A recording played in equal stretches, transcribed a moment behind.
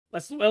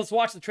Let's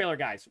watch the trailer,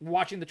 guys. We're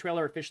watching the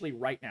trailer officially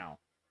right now.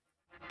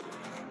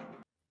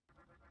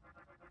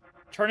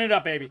 Turn it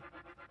up, baby.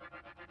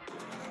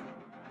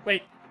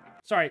 Wait,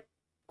 sorry.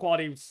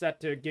 Quality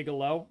set to giga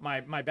low.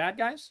 My bad,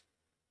 guys.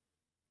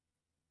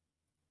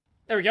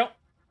 There we go.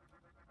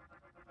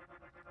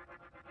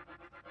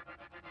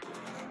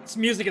 This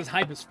music is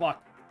hype as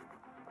fuck.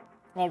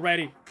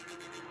 Already.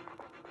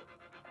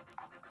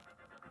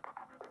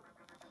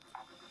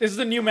 This is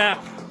the new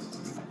map.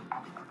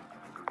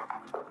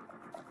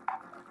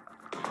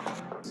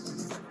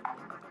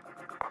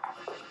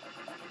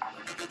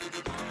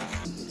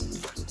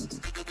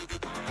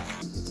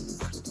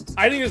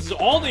 I think this is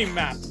all the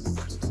map.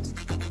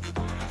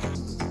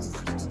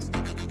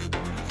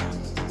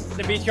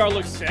 The BTR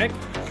looks sick.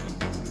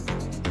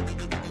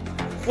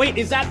 Wait,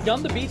 is that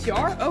done the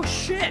BTR? Oh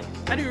shit!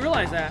 I didn't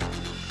realize that.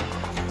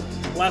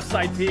 Left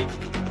side peak.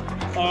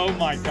 Oh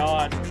my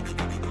god.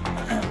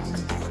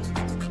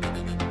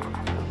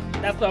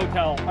 That's the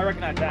hotel. I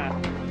recognize that.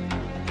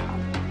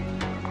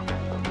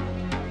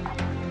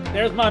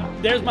 There's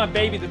my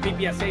baby, the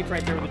PPSH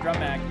right there with the drum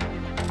mag.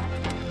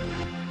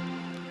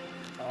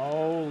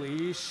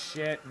 Holy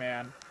shit,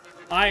 man.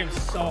 I am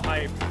so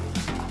hyped.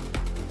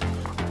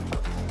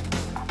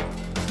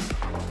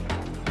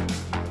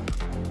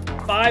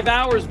 Five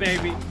hours,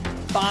 baby.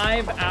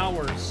 5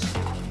 hours.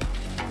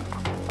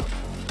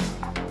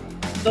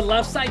 The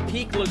left side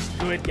peak looks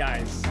good,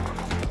 guys.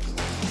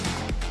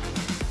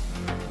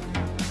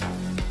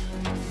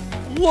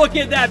 Look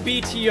at that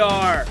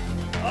BTR.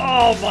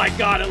 Oh my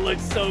god, it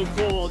looks so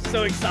cool.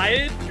 So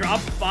excited. Drop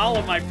a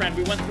follow, my friend.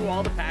 We went through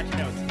all the patch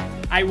notes.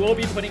 I will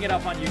be putting it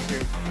up on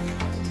YouTube.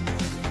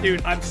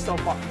 Dude, I'm so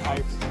fucking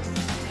hyped.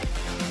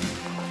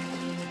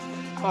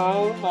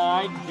 Oh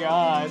my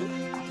god.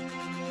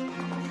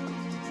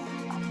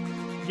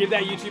 Give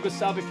that YouTube a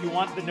sub if you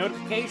want the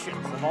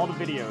notifications of all the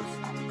videos.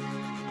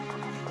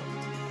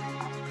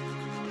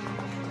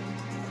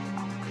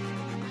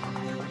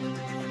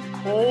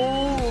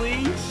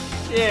 Holy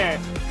shit.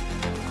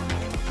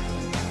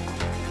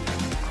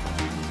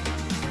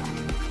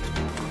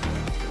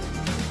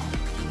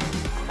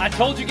 I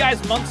told you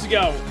guys months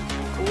ago,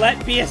 let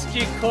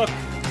BSG cook.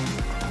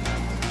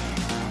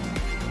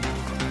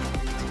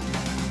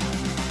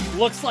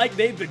 Looks like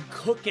they've been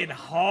cooking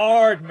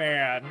hard,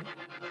 man.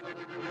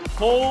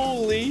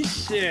 Holy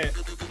shit.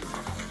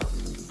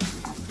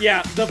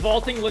 Yeah, the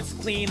vaulting looks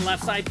clean.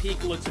 Left side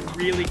peak looks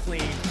really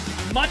clean.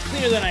 Much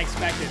cleaner than I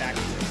expected,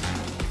 actually.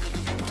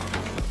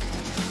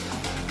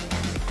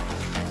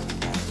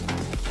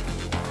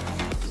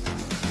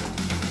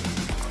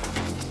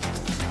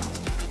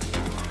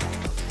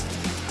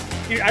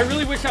 Dude, I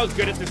really wish I was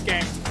good at this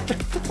game.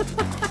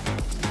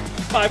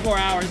 5 more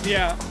hours,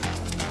 yeah.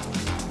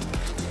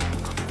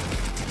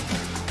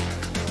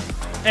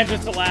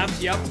 Entrance to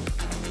labs, yep.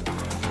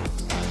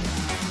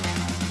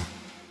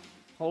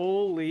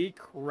 Holy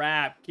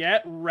crap.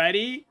 Get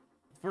ready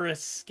for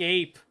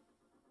Escape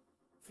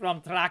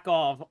from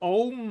Tarkov.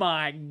 Oh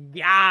my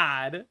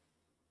god.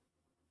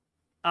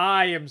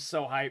 I am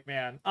so hyped,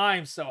 man.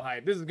 I'm so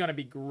hyped. This is gonna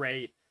be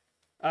great.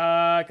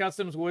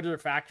 Customs, woods, or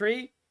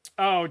factory?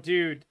 Oh,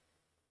 dude.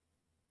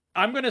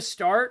 I'm gonna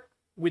start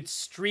with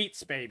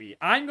streets, baby.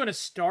 I'm gonna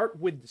start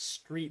with the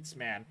streets,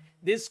 man.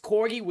 This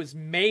corgi was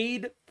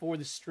made for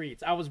the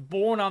streets. I was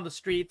born on the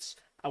streets.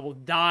 I will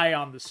die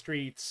on the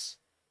streets.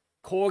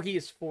 Corgi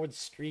is for the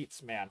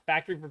streets, man.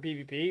 Factory for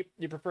PvP.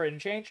 You prefer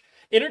Interchange?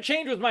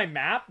 Interchange was my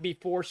map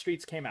before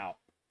Streets came out.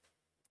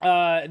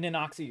 And then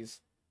Oxys.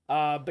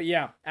 But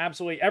yeah,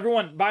 absolutely.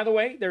 Everyone, by the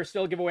way, there's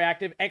still a giveaway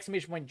active.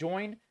 Exclamation point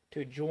join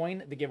to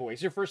join the giveaway. Is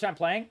it your first time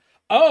playing?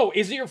 Oh,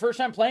 is it your first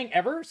time playing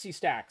ever?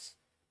 C-Stacks.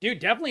 Dude,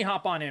 definitely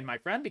hop on in, my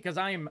friend, because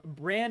I am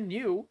brand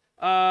new,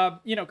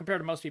 you know, compared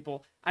to most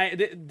people.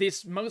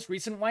 This most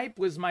recent wipe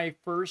was my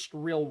first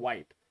real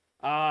wipe.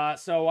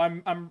 So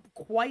I'm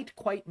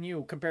quite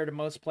new compared to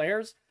most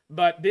players,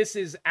 but this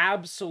is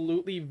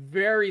absolutely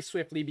very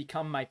swiftly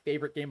become my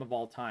favorite game of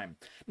all time.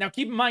 Now,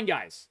 keep in mind,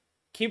 guys,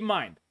 keep in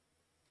mind,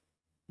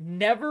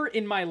 never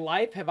in my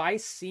life have I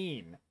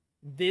seen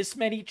this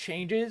many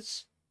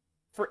changes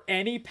for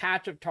any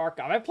patch of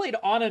Tarkov. I've played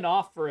on and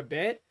off for a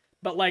bit,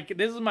 but like,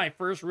 this is my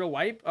first real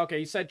wipe. Okay,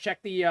 you said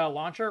check the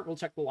launcher. We'll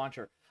check the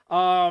launcher.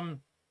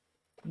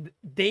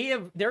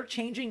 They're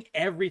changing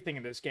everything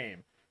in this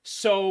game.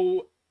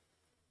 So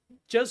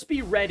just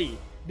be ready.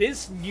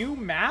 This new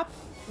map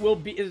will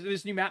be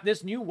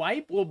this new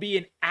wipe will be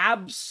an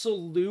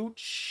absolute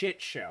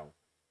shit show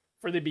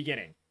for the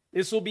beginning.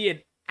 This will be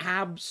an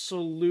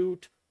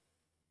absolute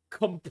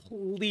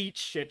complete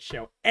shit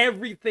show.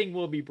 Everything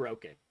will be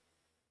broken.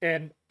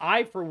 And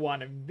I, for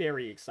one, am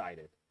very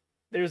excited.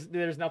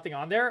 There's nothing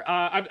on there.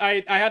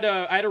 I had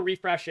to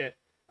refresh it.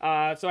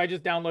 So I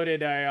just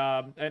downloaded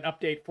an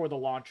update for the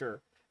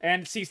launcher.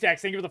 And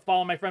C-Stacks, thank you for the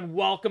follow, my friend.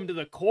 Welcome to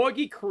the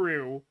Corgi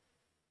crew.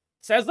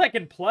 Says I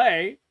can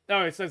play.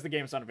 Oh, it says the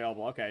game's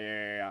unavailable.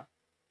 Okay, yeah.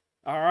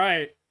 All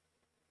right.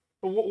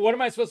 What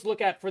am I supposed to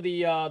look at for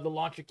the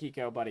launcher,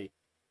 Kiko, buddy?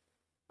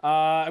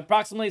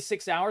 Approximately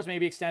 6 hours,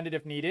 maybe extended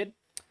if needed.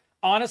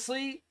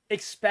 Honestly,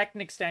 expect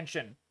an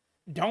extension.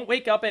 Don't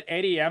wake up at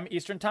 8 a.m.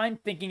 Eastern time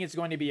thinking it's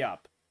going to be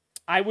up.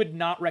 I would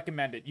not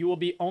recommend it. You will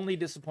be only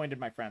disappointed,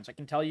 my friends. I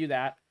can tell you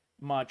that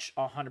much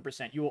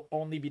 100%. You will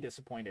only be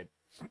disappointed.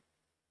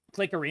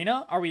 Click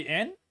Arena. Are we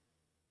in?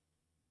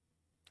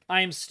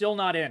 I am still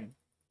not in.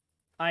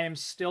 I am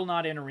still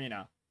not in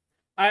Arena.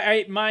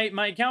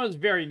 My account is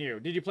very new.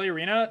 Did you play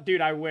Arena?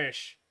 Dude, I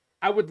wish.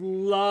 I would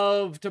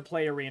love to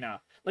play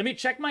Arena. Let me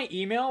check my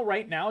email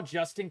right now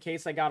just in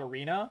case I got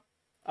Arena.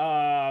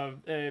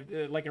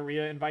 Like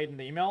Arena invite in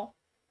the email.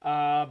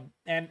 And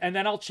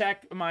then I'll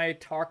check my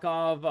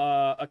Tarkov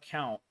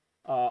account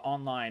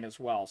online as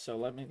well. So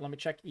let me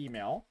check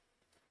email.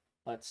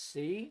 Let's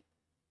see.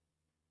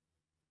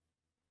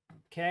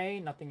 Okay,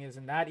 nothing is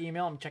in that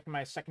email. I'm checking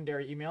my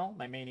secondary email,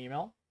 my main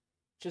email.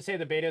 Just say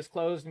the beta is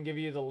closed and give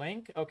you the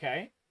link.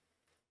 Okay.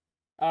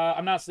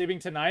 I'm not sleeping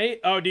tonight.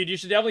 Oh, dude, you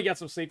should definitely get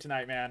some sleep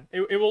tonight, man.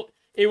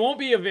 It won't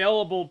be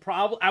available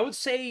probably. I would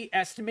say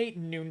estimate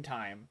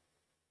noontime.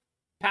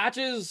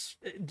 Patches,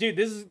 dude,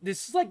 this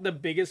is like the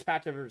biggest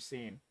patch I've ever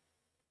seen.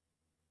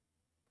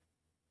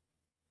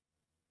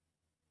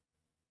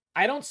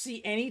 I don't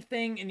see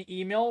anything in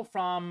email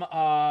from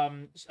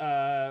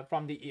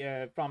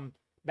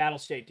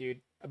Battlestate,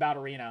 dude, about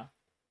Arena.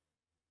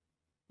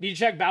 Did you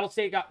check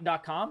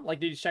battlestate.com? Like,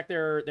 did you check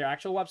their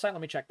actual website?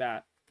 Let me check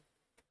that.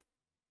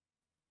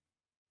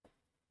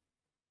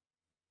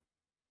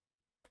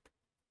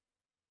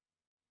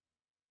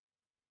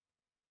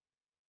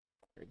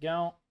 There we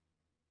go.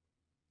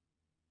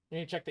 You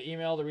need to check the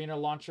email. The Arena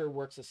launcher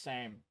works the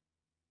same.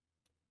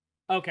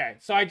 Okay,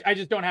 so I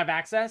just don't have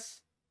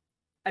access.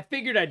 I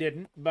figured I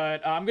didn't,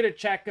 but I'm gonna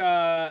check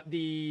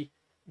the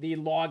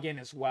login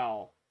as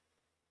well.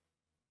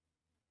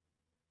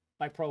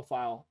 My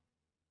profile.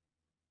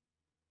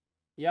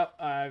 Yep,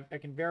 I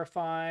can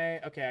verify.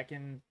 Okay, I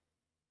can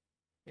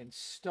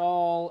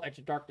install Edge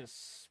of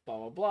Darkness, blah,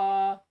 blah,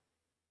 blah.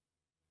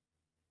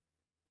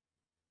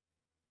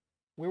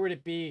 Where would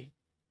it be?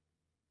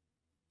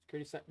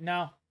 Security set.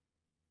 No.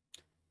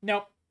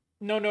 Nope.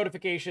 No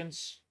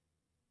notifications.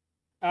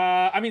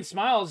 I mean,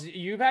 Smiles,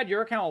 you've had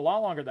your account a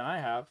lot longer than I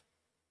have.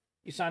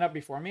 You signed up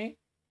before me.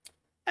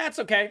 That's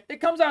okay.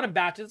 It comes out in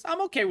batches.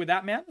 I'm okay with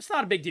that, man. It's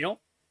not a big deal.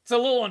 It's a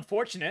little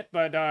unfortunate,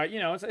 but you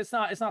know, it's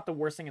not the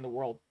worst thing in the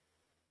world.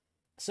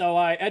 So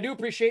I do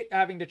appreciate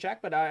having to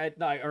check, but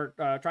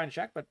trying to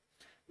check, but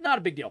not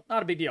a big deal.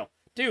 Not a big deal.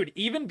 Dude,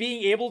 even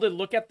being able to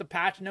look at the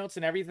patch notes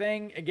and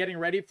everything and getting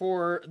ready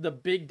for the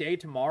big day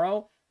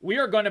tomorrow, we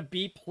are going to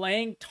be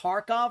playing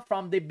Tarkov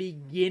from the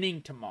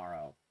beginning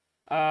tomorrow.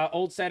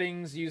 Old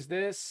settings, use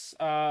this.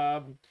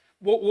 What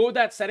would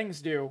that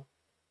settings do?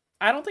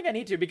 I don't think I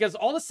need to, because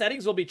all the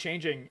settings will be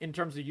changing in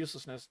terms of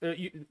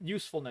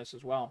usefulness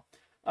as well.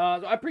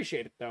 I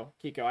appreciate it, though,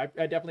 Kiko. I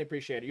definitely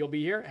appreciate it. You'll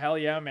be here? Hell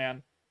yeah,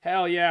 man.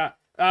 Hell yeah.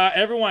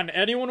 Everyone,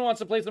 anyone who wants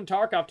to play some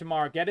Tarkov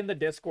tomorrow, get in the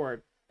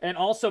Discord. And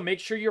also, make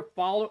sure you're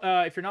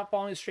if you're not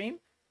following the stream,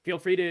 feel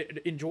free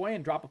to enjoy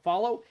and drop a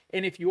follow.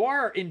 And if you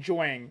are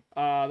enjoying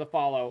the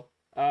follow,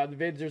 the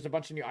vids, there's a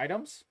bunch of new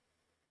items.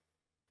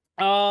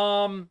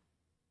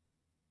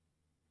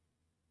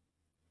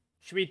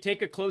 Should we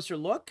take a closer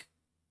look?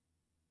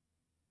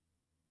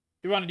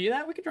 Do you want to do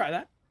that? We could try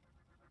that.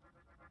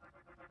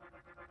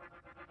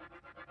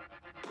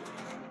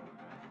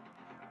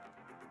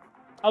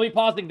 I'll be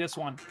pausing this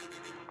one.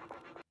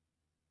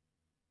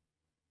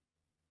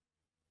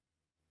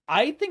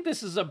 I think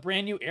this is a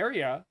brand new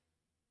area.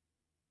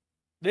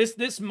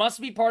 This must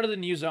be part of the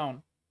new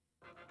zone,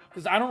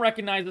 because I don't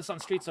recognize this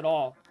on streets at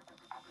all.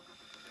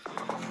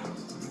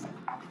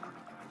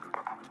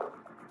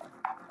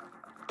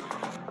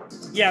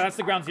 Yeah, that's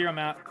the Ground Zero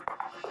map.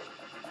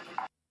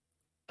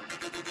 I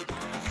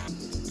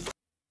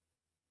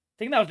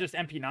think that was just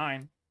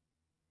MP9.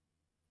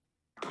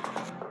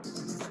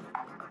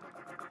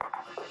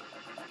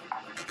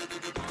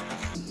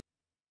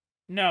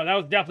 No, that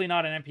was definitely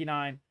not an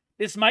MP9.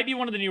 This might be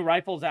one of the new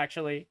rifles,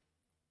 actually.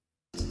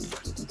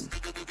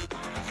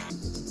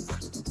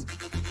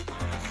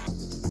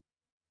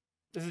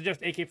 This is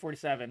just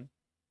AK-47.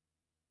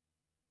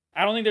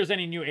 I don't think there's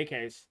any new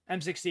AKs.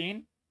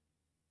 M16?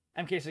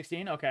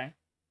 MK16? Okay.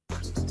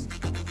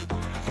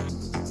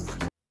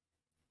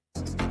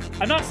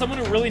 I'm not someone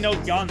who really knows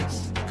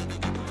guns.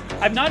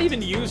 I've not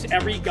even used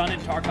every gun in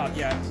Tarkov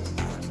yet.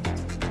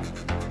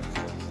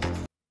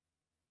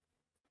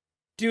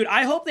 Dude,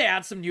 I hope they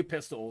add some new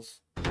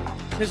pistols.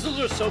 Pistols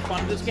are so fun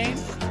in this game,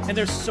 and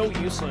they're so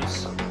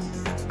useless.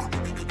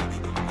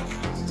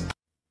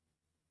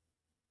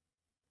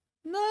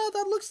 No,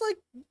 that looks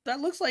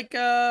like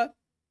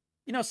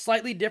you know,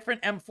 slightly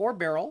different M4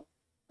 barrel.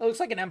 That looks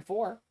like an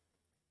M4.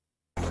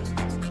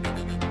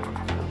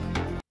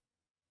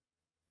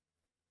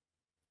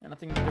 And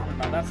nothing different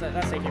about that.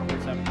 That's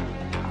AK-47.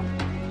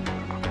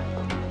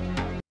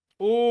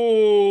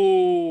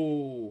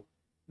 Ooh,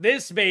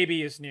 this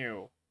baby is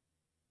new.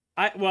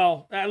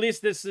 Well, at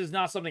least this is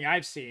not something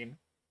I've seen.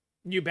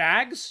 New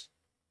bags?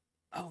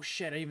 Oh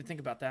shit, I didn't even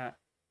think about that.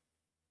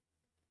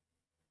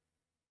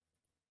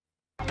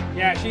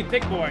 Yeah, she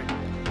thick boy.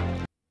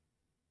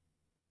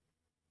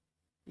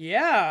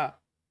 Yeah.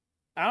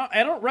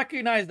 I don't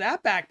recognize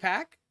that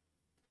backpack.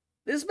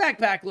 This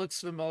backpack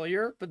looks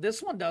familiar, but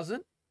this one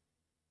doesn't.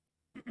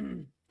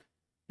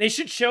 They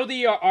should show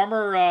the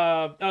armor.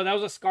 Oh, that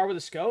was a scar with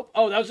a scope?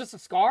 Oh, that was just a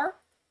scar?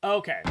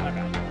 Okay,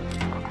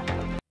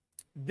 okay.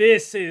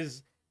 This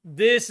is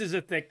a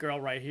thick girl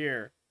right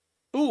here.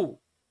 Ooh.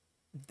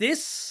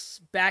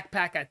 This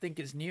backpack, I think,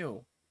 is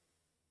new.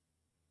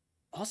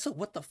 Also,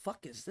 what the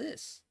fuck is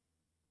this?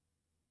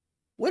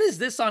 What is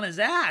this on his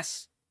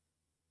ass?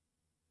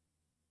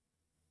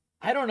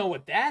 I don't know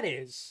what that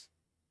is.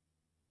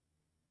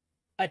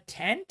 A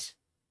tent?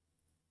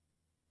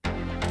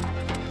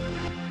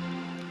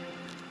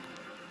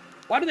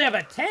 Why do they have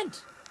a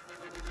tent?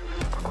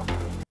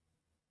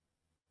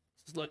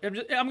 Look, I'm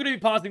going to be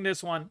pausing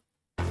this one.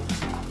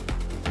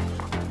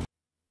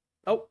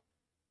 Oh.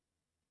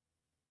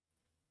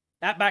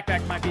 That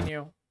backpack might be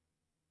new.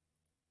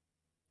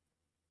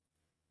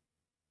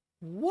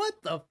 What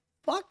the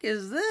fuck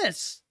is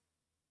this?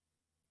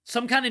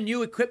 Some kind of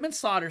new equipment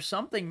slot or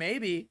something,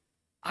 maybe.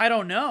 I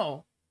don't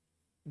know.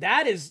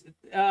 That is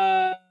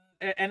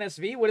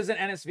NSV? What is an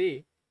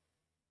NSV?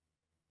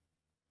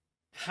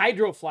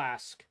 Hydro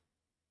flask.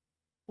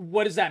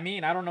 What does that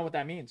mean? I don't know what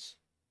that means.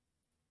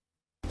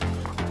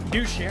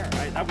 Do share.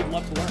 I would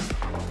love to learn.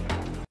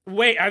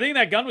 Wait, I think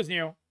that gun was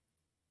new.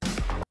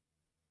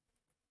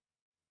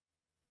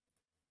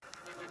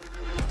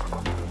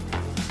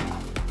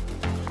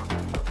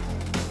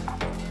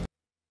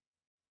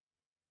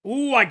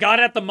 Ooh, I got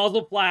it at the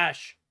muzzle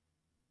flash.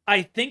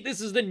 I think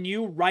this is the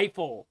new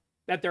rifle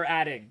that they're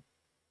adding.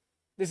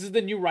 This is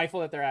the new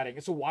rifle that they're adding.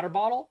 It's a water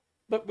bottle,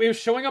 but it was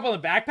showing up on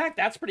the backpack.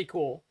 That's pretty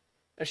cool.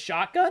 A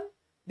shotgun?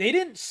 They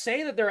didn't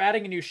say that they're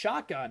adding a new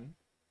shotgun.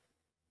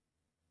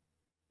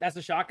 That's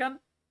a shotgun?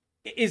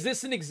 Is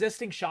this an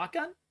existing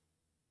shotgun?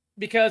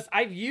 Because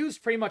I've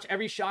used pretty much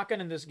every shotgun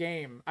in this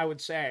game, I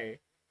would say.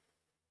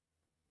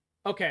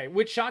 Okay,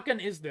 which shotgun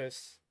is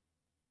this?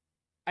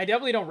 I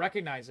definitely don't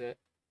recognize it.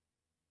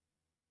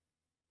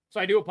 So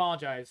I do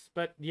apologize.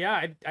 But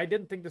yeah, I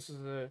didn't think this was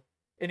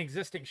an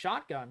existing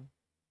shotgun.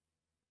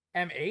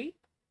 M8?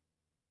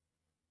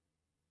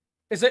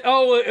 Is it?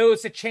 Oh,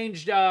 it's a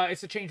changed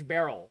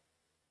barrel.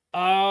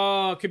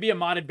 Oh, it could be a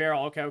modded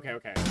barrel. Okay, okay,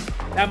 okay.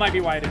 That might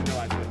be why I didn't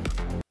realize it.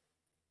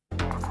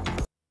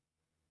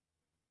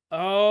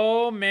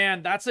 Oh,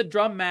 man. That's a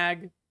drum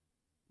mag.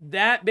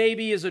 That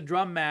baby is a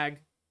drum mag.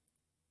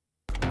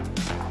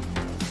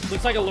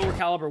 Looks like a lower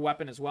caliber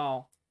weapon as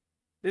well.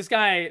 This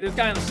guy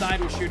on the side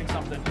was shooting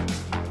something.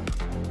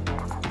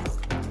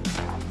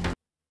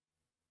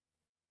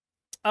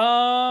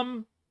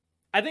 I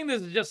think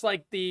this is just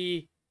like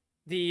the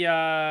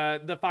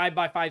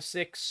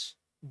 5x56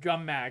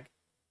 drum mag.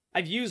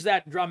 I've used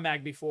that drum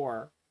mag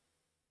before.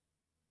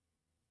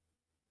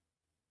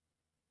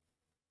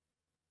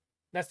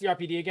 That's the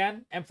RPD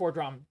again? M4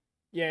 drum.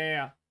 Yeah, yeah,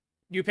 yeah.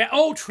 New pants.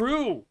 Oh,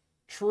 true.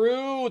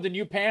 True. The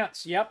new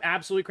pants. Yep,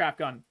 absolutely craft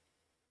gun.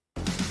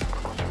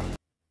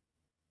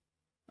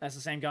 That's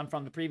the same gun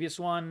from the previous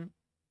one.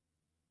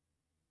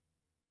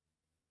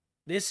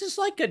 This is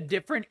like a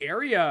different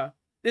area.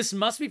 This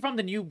must be from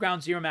the new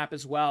Ground Zero map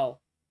as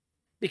well.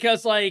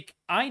 Because, like,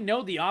 I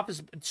know the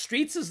office...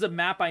 Streets is the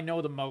map I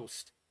know the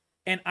most.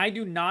 And I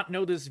do not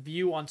know this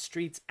view on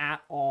Streets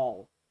at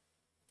all.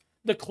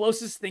 The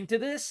closest thing to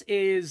this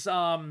is,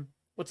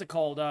 what's it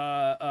called?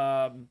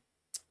 The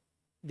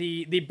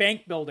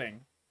bank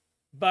building.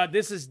 But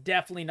this is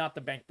definitely not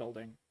the bank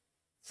building.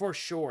 For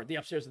sure. The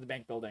upstairs of the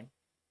bank building.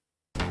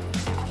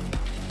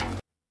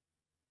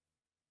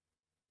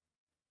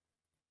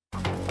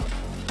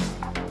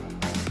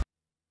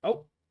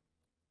 Oh.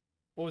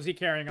 What was he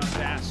carrying on his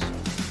ass?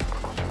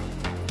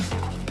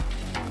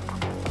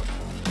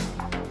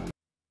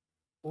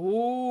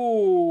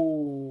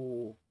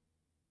 Ooh.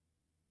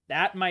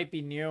 That might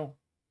be new.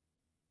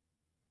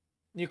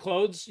 New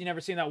clothes? You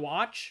never seen that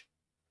watch?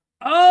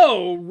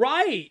 Oh,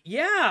 right.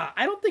 Yeah.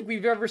 I don't think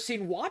we've ever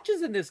seen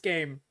watches in this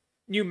game.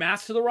 New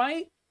mask to the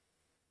right?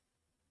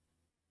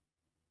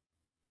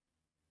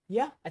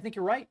 Yeah, I think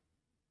you're right.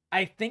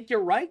 I think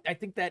you're right. I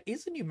think that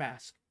is a new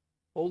mask.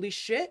 Holy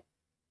shit.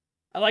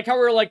 I like how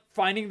we're, like,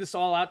 finding this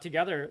all out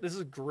together. This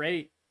is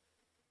great.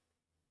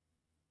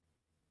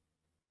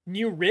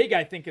 New rig,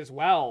 I think, as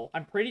well.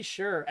 I'm pretty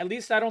sure. At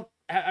least I don't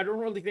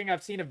really think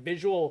I've seen a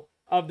visual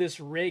of this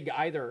rig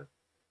either.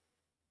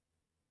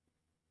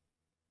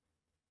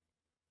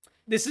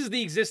 This is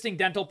the existing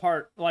dental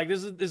part. Like,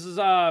 this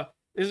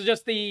is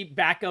just the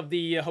back of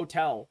the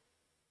hotel,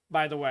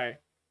 by the way.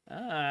 Look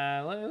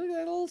at that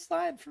little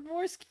sign from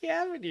Morsky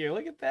Avenue.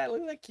 Look at that.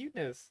 Look at that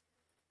cuteness.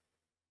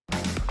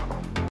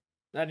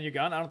 Is that a new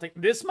gun? I don't think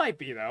this might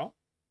be, though.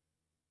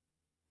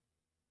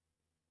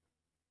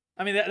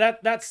 I mean,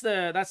 that's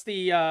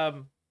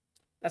that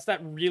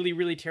really,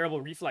 really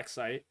terrible reflex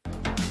sight.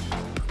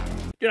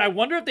 Dude, I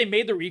wonder if they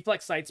made the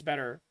reflex sights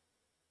better.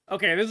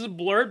 Okay, this is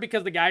blurred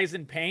because the guy's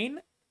in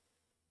pain.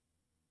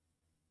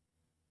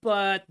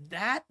 But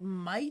that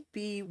might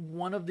be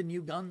one of the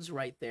new guns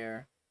right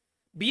there.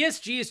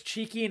 BSG is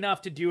cheeky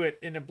enough to do it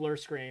in a blur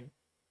screen.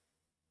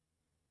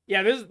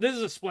 Yeah, this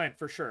is a splint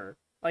for sure.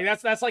 Like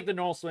that's like the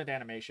normal splint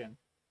animation.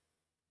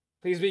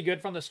 Please be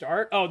good from the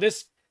start. Oh,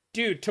 this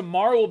dude,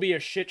 tomorrow will be a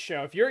shit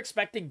show. If you're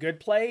expecting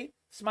good play,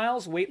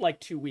 Smiles, wait like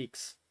 2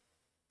 weeks.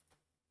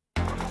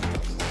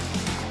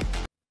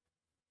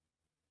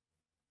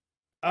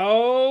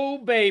 Oh,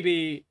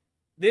 baby.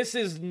 This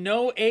is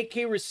no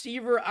AK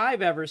receiver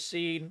I've ever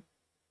seen.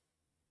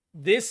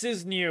 This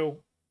is new.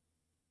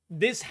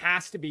 This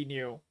has to be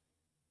new.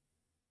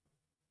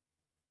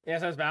 Yes,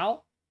 that's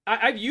Val.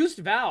 I've used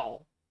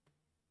Val.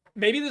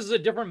 Maybe this is a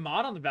different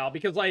mod on the Val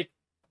because, like,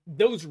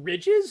 those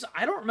ridges,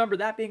 I don't remember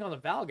that being on the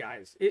Val,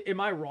 guys. Am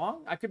I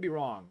wrong? I could be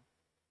wrong.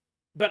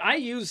 But I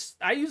used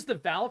the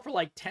Val for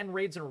like 10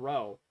 raids in a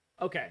row.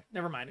 Okay,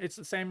 never mind. It's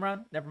the same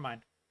run. Never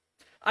mind.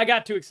 I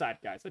got too excited,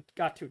 guys. I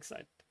got too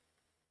excited.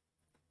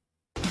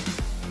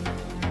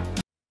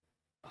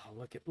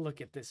 Oh,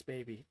 look at this,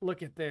 baby.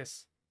 Look at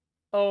this.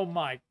 Oh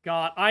my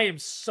god. I am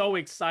so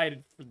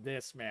excited for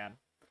this, man.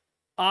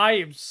 I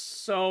am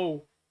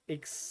so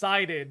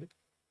excited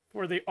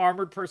for the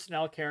Armored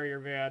Personnel Carrier,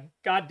 man.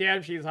 God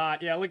damn, she's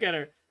hot. Yeah, look at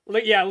her.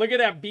 Look at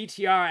that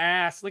BTR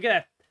ass. Look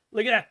at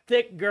that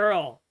thick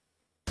girl.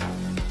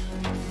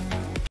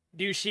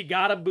 Do she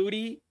got a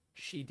booty?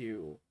 She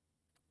do.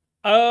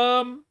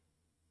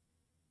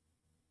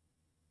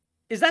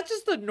 Is that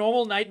just the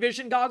normal night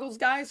vision goggles,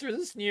 guys, or is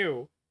this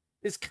new?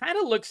 This kind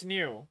of looks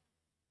new.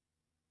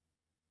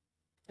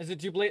 Is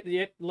it too late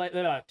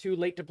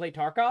to play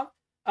Tarkov?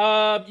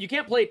 You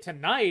can't play it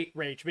tonight,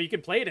 Rach, but you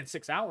can play it in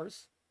 6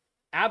 hours.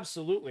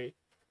 Absolutely.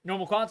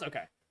 Normal quads?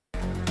 Okay.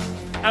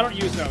 I don't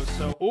use those,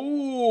 so...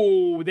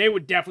 Ooh, they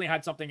would definitely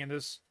hide something in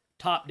this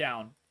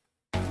top-down.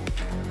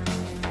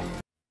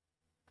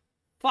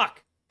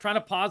 Fuck. Trying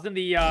to pause in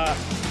the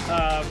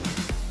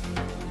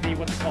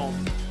what's it called?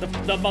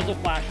 The muzzle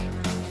flash.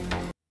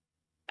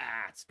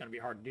 Ah, it's gonna be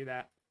hard to do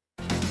that.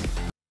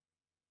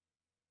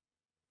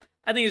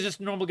 I think it's just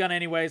a normal gun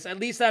anyways. At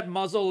least that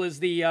muzzle is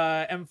the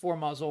M4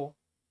 muzzle.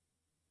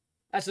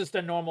 That's just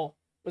a normal.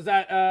 Was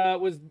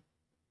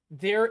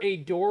there a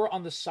door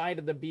on the side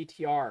of the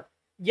BTR?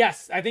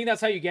 Yes, I think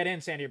that's how you get in,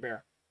 Sandy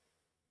Bear.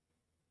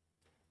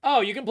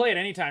 Oh, you can play at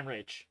any time,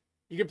 Rach.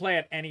 You can play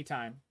at any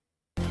time.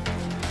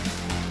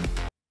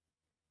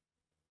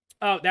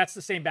 Oh, that's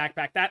the same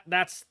backpack.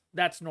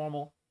 That's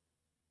normal.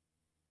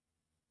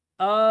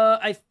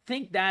 I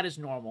think that is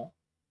normal.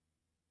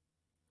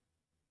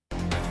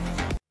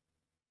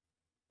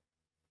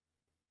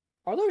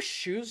 Are those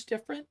shoes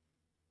different?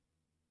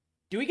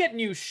 Do we get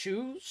new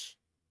shoes?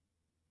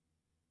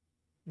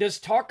 Does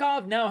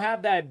Tarkov now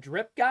have that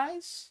drip,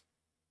 guys?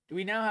 Do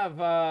we now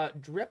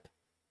have drip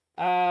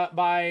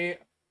by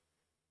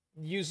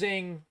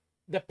using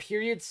the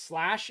period,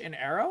 slash, and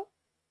arrow?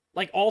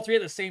 Like all three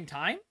at the same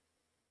time?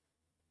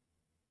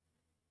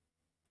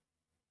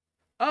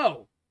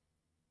 Oh.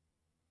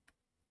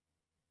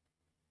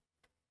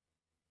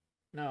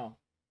 No.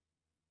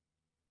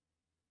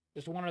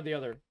 Just one or the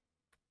other.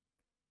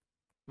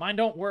 Mine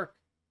don't work.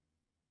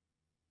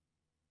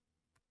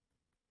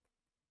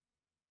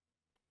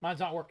 Mine's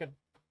not working.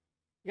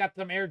 You got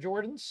some Air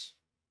Jordans?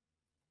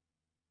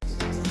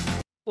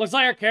 Looks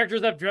like our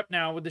characters have drip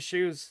now with the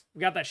shoes. We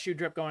got that shoe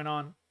drip going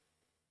on.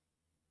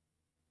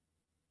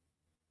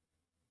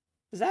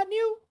 Is that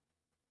new?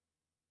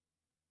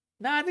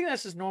 Nah, I think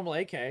that's just normal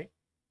AK.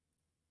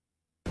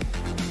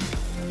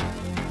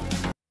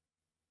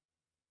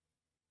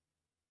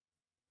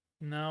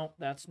 No,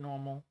 that's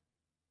normal.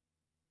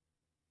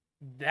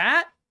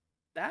 That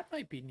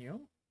might be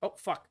new. Oh,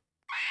 fuck.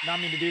 Not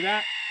mean to do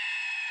that.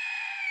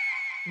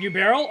 New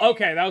barrel?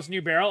 Okay, that was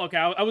new barrel. Okay,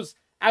 I was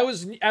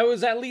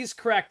at least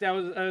correct. That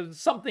was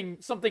something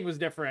was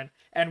different.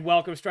 And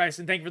welcome, Strice,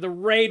 and thank you for the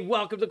raid.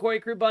 Welcome to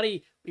Koi Crew,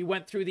 buddy. We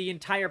went through the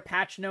entire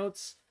patch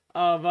notes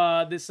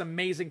of this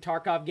amazing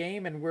Tarkov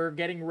game, and we're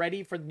getting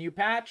ready for the new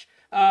patch.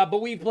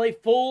 But we play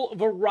full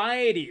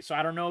variety. So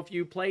I don't know if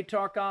you play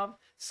Tarkov.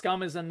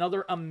 Scum is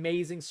another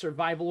amazing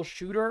survival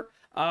shooter.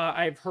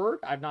 I've heard.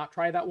 I've not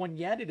tried that one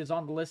yet. It is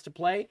on the list to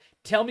play.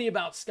 Tell me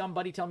about Scum,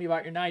 buddy. Tell me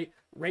about your night.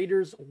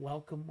 Raiders,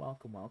 welcome,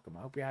 welcome, welcome.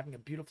 I hope you're having a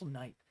beautiful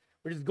night.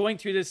 We're just going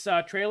through this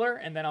trailer,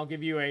 and then I'll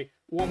give you a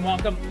warm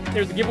welcome.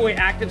 There's a giveaway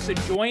active, so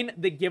join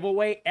the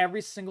giveaway.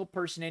 Every single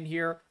person in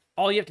here,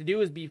 all you have to do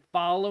is be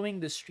following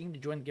the stream to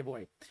join the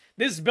giveaway.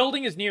 This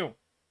building is new.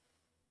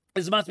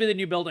 This must be the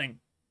new building.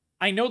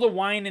 I know the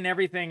wine and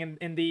everything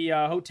in the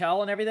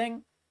hotel and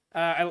everything.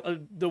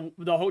 The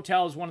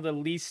hotel is one of the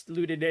least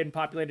looted and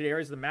populated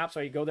areas of the map, so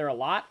you go there a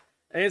lot.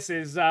 This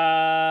is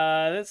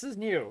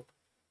new.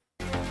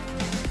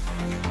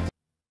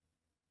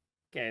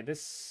 Okay,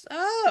 this...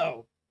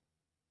 Oh!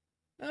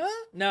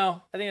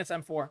 No, I think it's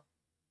M4.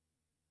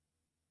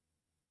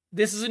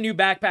 This is a new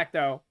backpack,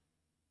 though.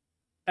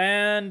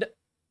 And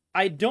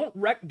I don't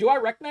do I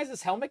recognize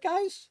this helmet,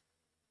 guys?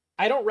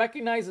 I don't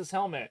recognize this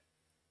helmet.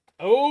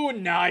 Oh,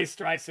 nice,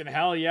 Tryson.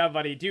 Hell yeah,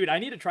 buddy. Dude, I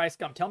need to try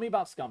Scum. Tell me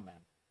about Scum, man.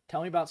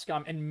 Tell me about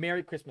Scum. And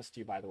Merry Christmas to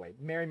you, by the way.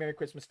 Merry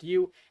Christmas to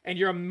you and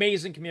your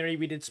amazing community.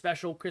 We did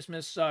special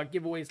Christmas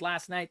giveaways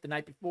last night, the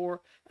night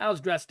before. I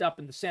was dressed up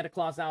in the Santa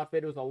Claus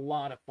outfit. It was a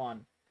lot of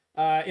fun.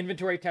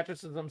 Inventory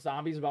Tetris and some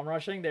zombies bum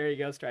rushing. There you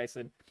go,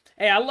 Streisand.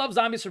 Hey, I love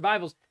zombie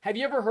survivals. Have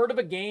you ever heard of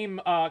a game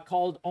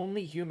called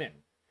Only Human?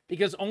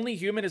 Because Only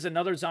Human is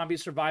another zombie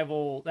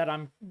survival that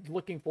I'm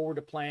looking forward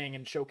to playing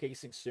and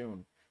showcasing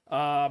soon.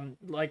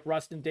 Like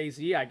Rust and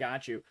DayZ, I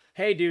got you.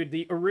 Hey, dude,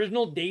 the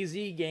original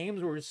DayZ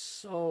games were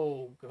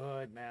so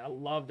good, man. I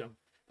loved them.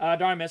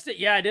 Darn, I missed it.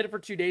 Yeah, I did it for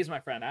 2 days, my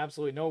friend.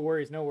 Absolutely. No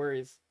worries, no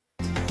worries.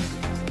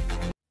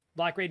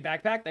 Black Raid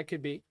backpack? That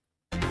could be.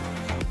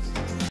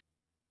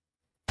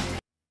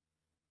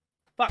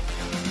 Fuck.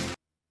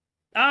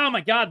 Oh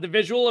my god, the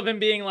visual of him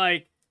being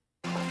like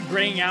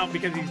graying out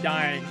because he's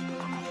dying.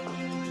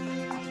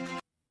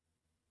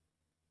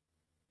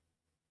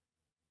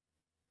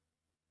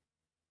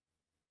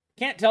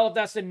 Can't tell if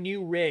that's a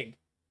new rig.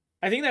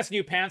 I think that's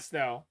new pants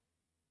though.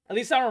 At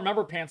least I don't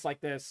remember pants like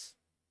this.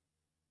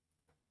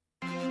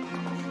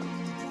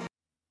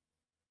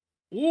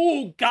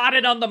 Ooh, got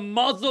it on the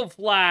muzzle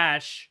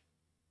flash.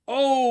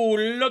 Oh,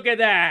 look at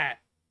that.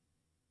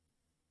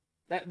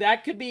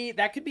 That could be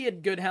a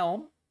good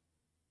helm.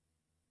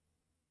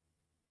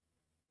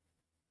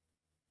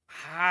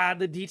 Ah,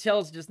 the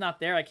detail's just not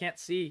there. I can't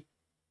see.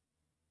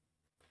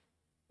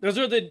 Those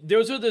are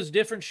those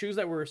different shoes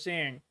that we were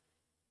seeing.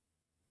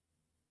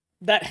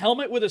 That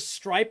helmet with a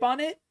stripe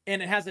on it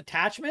and it has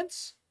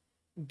attachments.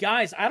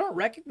 Guys, I don't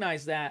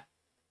recognize that.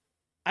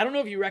 I don't know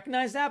if you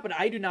recognize that, but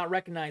I do not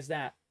recognize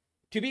that.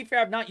 To be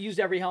fair, I've not used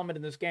every helmet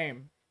in this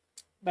game,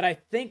 but I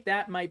think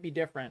that might be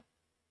different.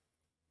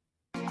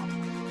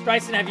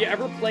 Streisand, have you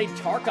ever played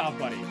Tarkov,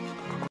 buddy?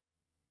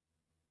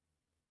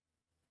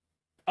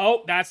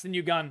 Oh, that's the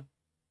new gun.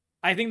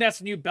 I think that's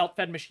the new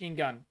belt-fed machine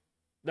gun.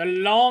 The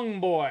long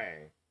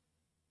boy.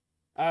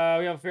 We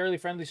have a fairly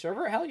friendly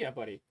server? Hell yeah,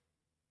 buddy.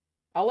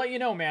 I'll let you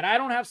know, man. I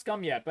don't have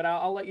scum yet, but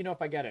I'll let you know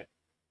if I get it.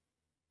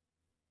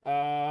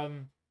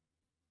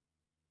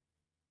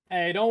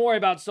 Hey, don't worry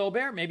about Soul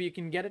Bear. Maybe you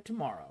can get it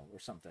tomorrow or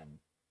something.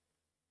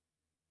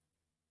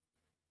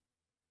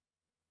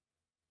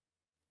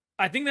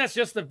 I think that's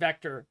just the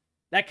Vector.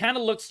 That kind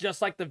of looks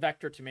just like the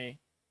Vector to me.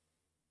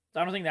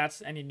 I don't think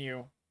that's any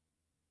new.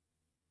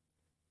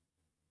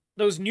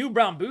 Those new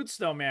brown boots,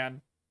 though,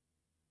 man.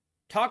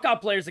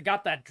 Tarkov players that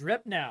got that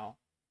drip now.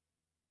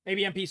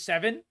 Maybe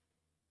MP7?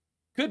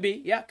 Could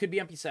be. Yeah, could be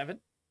MP7.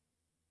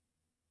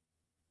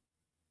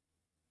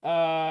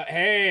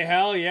 Hey,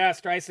 hell yeah,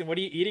 Streisand. What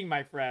are you eating,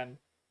 my friend?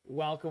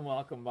 Welcome,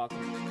 welcome,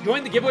 welcome.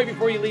 Join the giveaway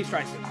before you leave,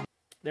 Streisand.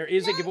 There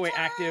is a giveaway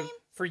active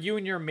for you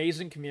and your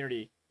amazing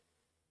community.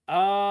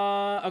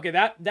 Okay,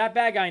 that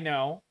bag I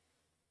know.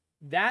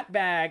 That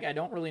bag, I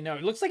don't really know.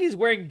 It looks like he's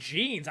wearing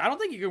jeans. I don't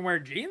think you can wear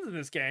jeans in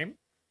this game.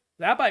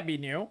 That might be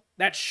new.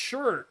 That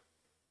shirt.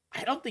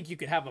 I don't think you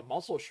could have a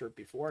muscle shirt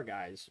before,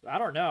 guys. I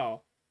don't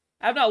know.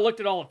 I've not looked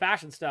at all the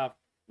fashion stuff.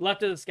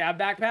 Left of the scab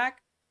backpack.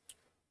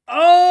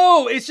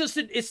 Oh, it's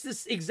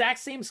this exact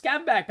same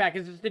scab backpack.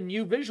 It's just a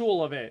new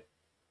visual of it.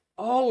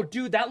 Oh,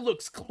 dude, that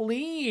looks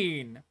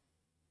clean.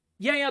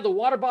 Yeah, the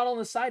water bottle on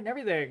the side and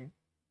everything.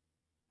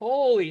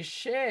 Holy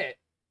shit.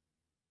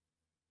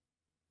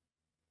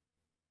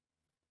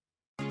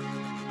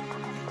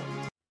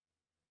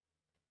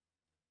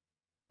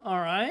 All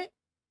right.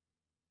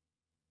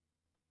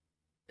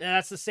 Yeah,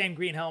 that's the same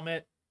green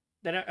helmet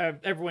that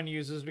everyone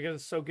uses because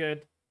it's so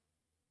good.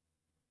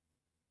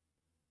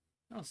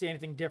 I don't see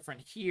anything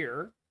different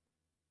here.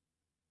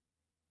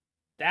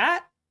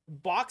 That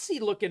boxy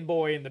looking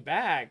boy in the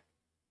bag.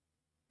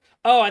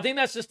 Oh, I think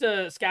that's just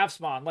a scav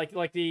spawn, like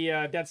the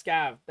dead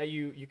scav that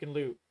you can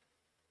loot.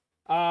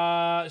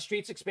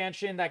 Streets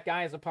expansion, that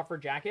guy has a puffer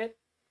jacket.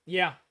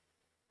 Yeah,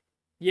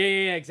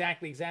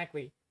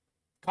 exactly.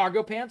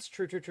 Cargo pants,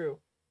 true.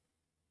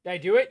 Did I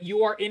do it?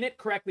 You are in it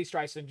correctly,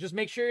 Streisand. Just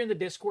make sure you're in the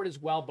Discord as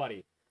well,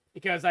 buddy.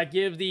 Because I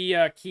give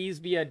the keys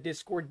via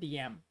Discord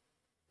DM.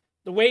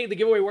 The way the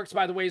giveaway works,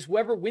 by the way, is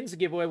whoever wins the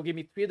giveaway will give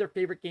me 3 of their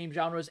favorite game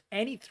genres,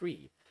 any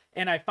 3.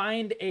 And I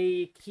find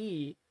a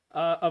key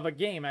of a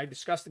game. I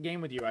discuss the game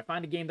with you. I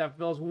find a game that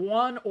fulfills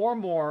 1 or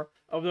more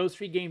of those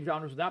 3 game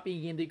genres without being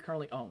a game that you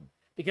currently own.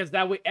 Because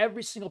that way,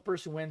 every single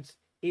person wins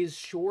is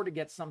sure to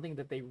get something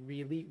that they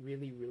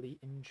really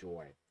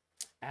enjoy.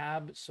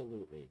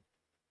 Absolutely.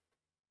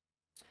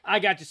 I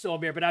got you, Soul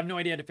Bear, but I have no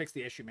idea how to fix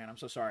the issue, man. I'm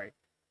so sorry.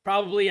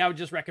 Probably I would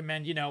just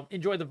recommend,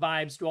 enjoy the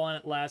vibes, dwell on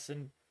it less,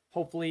 and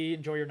hopefully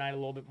enjoy your night a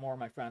little bit more,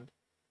 my friend.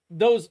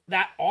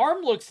 That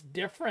arm looks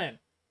different.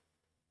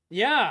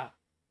 Yeah,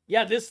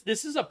 this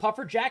is a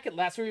puffer jacket.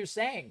 That's what you're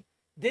saying.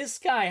 This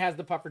guy has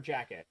the puffer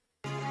jacket.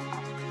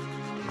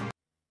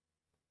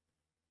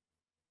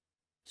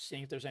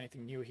 Seeing if there's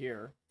anything new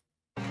here.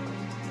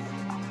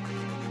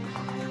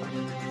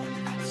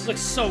 This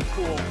looks so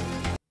cool.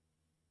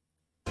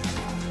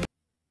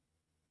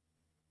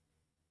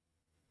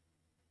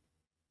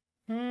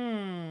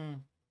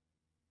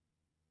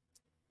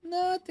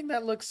 No, I think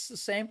that looks the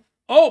same.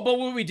 Oh, but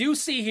what we do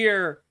see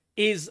here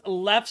is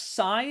left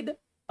side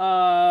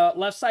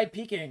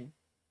peeking.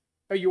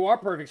 Oh, you are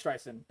perfect,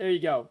 Streisand. There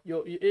you go.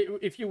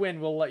 If you win,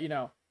 we'll let you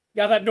know.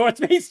 Got that North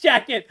Face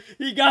jacket.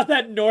 He got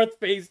that North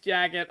Face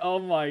jacket. Oh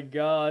my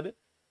god.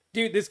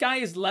 Dude, this guy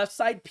is left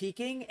side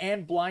peeking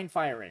and blind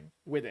firing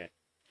with it.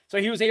 So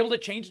he was able to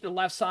change to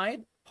left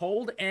side,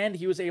 hold, and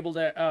he was able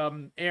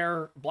to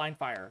air blind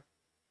fire.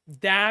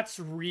 That's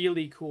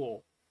really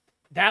cool.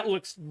 That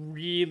looks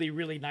really,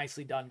 really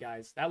nicely done,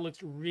 guys. That looks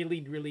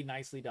really, really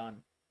nicely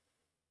done.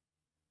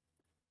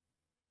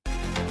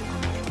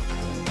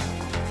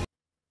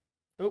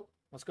 Oh,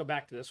 let's go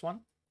back to this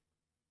one.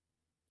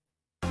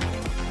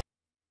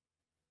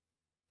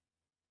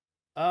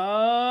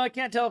 I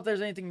can't tell if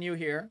there's anything new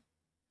here.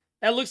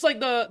 That looks like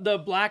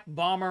the black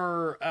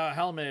bomber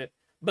helmet,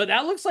 but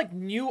that looks like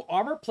new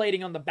armor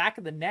plating on the back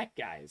of the neck,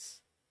 guys.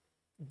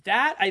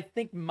 That I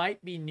think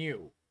might be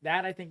new.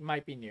 That I think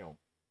might be new.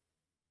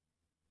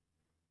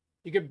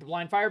 You could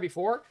blind fire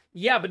before?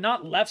 Yeah, but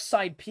not left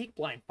side peek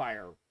blind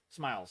fire,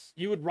 Smiles.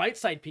 You would right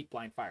side peek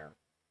blind fire.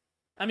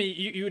 I mean,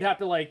 you would have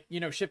to, like, you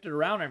know, shift it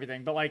around and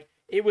everything, but, like,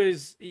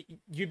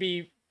 you'd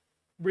be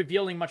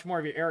revealing much more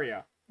of your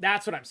area.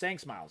 That's what I'm saying,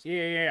 Smiles.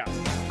 Yeah.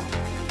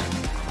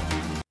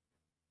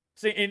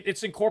 So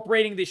it's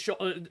incorporating the,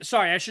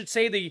 sorry, I should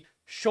say the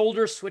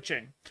shoulder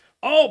switching.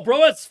 Oh,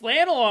 bro, it's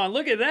flannel on.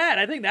 Look at that.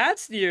 I think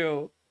that's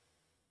new.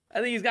 I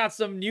think he's got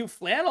some new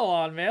flannel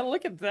on, man.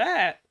 Look at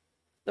that.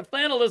 The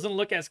flannel doesn't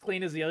look as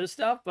clean as the other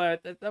stuff,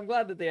 but I'm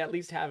glad that they at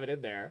least have it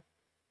in there.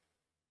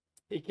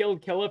 He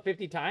killed Killa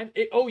 50 times.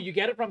 Oh, you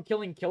get it from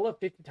killing Killa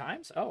 50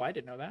 times? Oh, I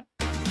didn't know that.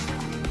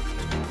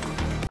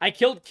 I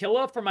killed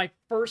Killa for my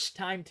first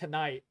time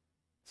tonight.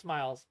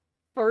 Smiles.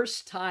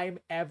 First time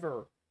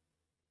ever.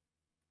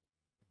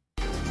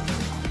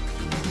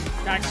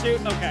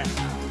 Tracksuit? Okay.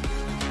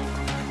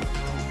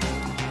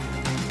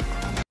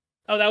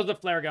 Oh, that was a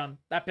flare gun.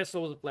 That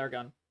pistol was a flare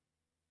gun.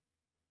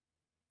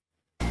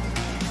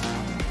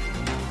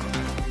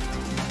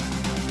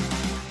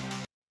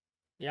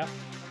 Yep.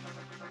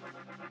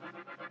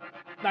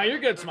 No, you're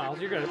good, Smiles.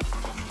 You're good.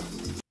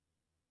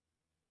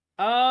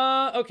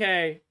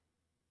 Okay.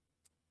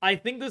 I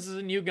think this is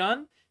a new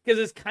gun because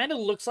it kind of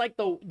looks like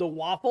the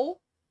waffle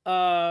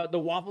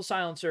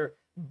silencer,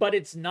 but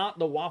it's not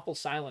the waffle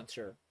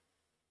silencer.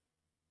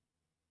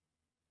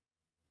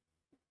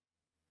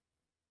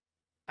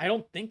 I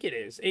don't think it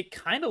is. It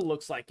kind of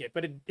looks like it,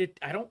 but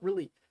I don't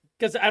really,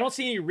 because I don't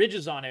see any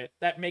ridges on it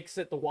that makes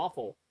it the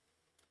waffle.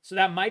 So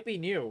that might be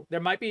new. There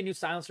might be a new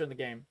silencer in the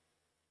game.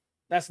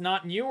 That's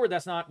not new, or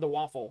that's not the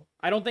waffle.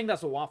 I don't think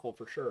that's a waffle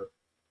for sure.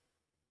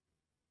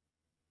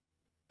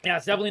 Yeah,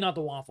 it's definitely not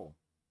the waffle.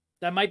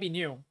 That might be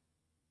new.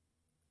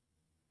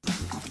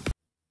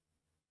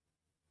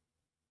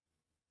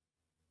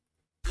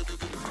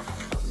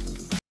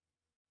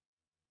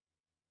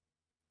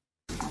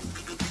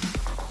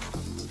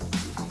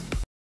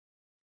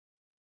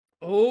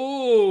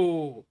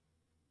 Oh,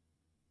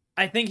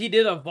 I think he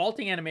did a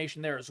vaulting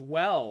animation there as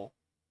well.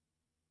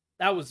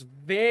 That was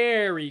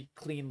very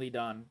cleanly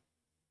done.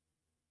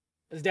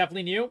 It's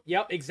definitely new.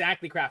 Yep,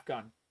 exactly, craft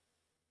gun.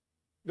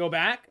 Go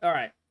back. All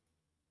right.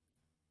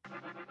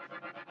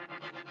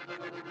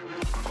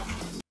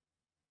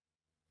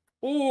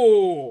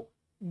 Ooh,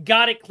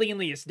 got it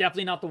cleanly. It's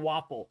definitely not the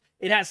waffle.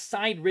 It has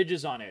side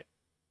ridges on it.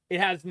 It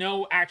has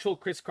no actual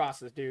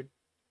crisscrosses, dude.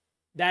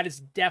 That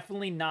is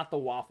definitely not the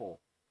waffle.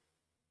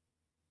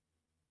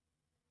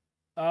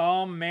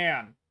 Oh,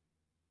 man.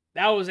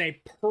 That was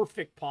a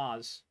perfect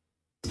pause.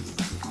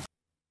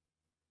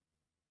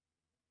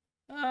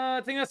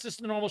 I think that's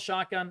just a normal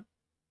shotgun.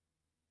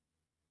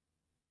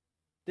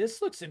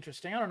 This looks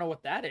interesting. I don't know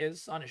what that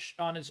is on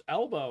his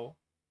elbow.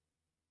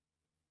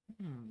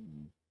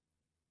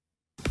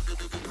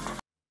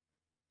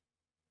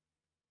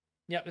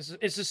 Yep,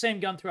 it's the same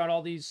gun throughout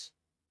all these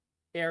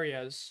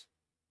areas.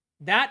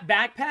 That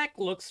backpack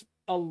looks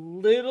a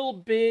little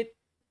bit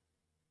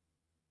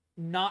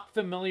not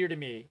familiar to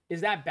me.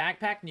 Is that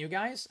backpack new,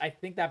 guys? I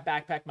think that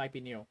backpack might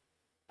be new.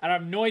 I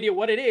have no idea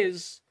what it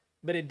is,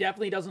 but it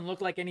definitely doesn't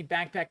look like any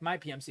backpack my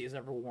PMC has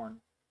ever worn.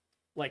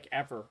 Like,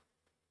 ever.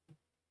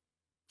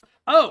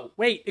 Oh,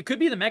 wait. It could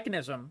be the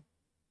mechanism.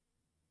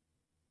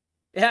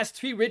 It has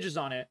 3 ridges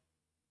on it.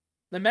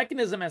 The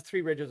mechanism has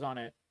 3 ridges on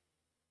it.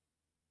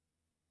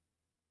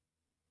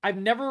 I've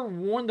never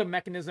worn the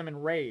mechanism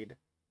in Raid.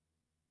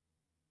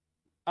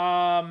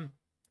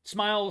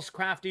 Smiles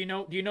Craft, do you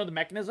know the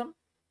mechanism?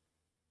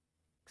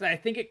 Because I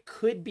think it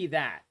could be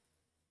that.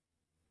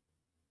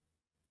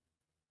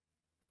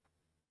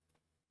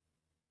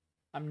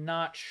 I'm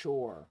not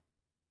sure.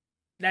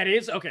 That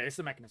is? Okay, it's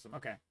the mechanism.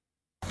 Okay.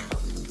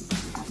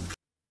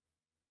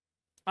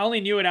 I only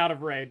knew it out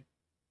of Raid.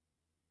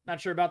 Not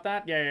sure about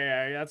that?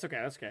 Yeah. That's okay.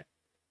 That's okay.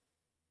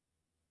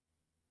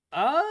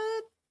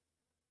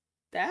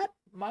 That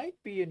might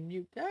be a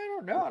new... I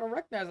don't know. I don't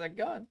recognize that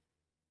gun.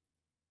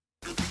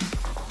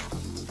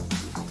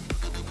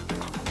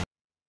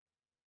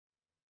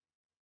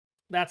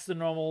 That's the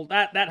normal...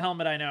 That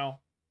helmet I know.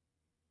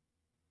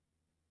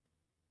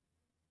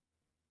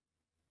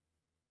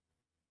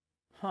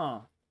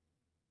 Huh.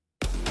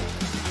 That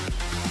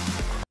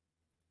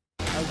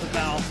was the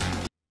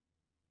valve.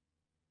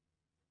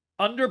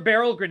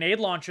 Underbarrel grenade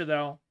launcher,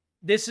 though.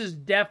 This is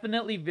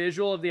definitely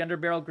visual of the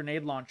underbarrel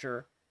grenade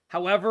launcher.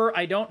 However,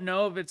 I don't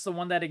know if it's the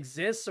one that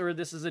exists or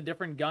this is a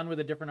different gun with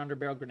a different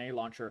underbarrel grenade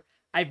launcher.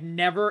 I've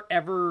never,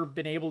 ever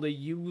been able to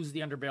use the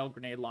underbarrel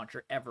grenade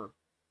launcher, ever.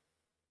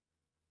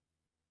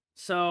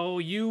 So,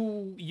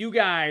 you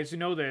guys who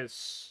know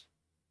this,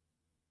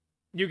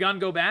 new gun,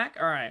 go back?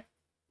 All right.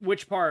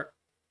 Which part?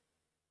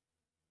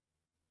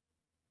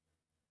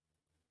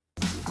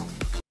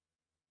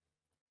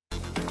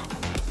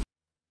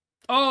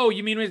 Oh,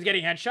 you mean when he's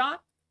getting headshot?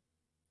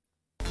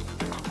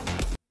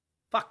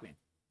 Fuck me.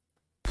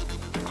 God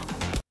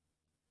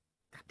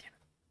damn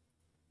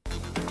it.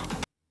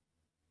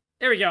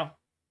 There we go.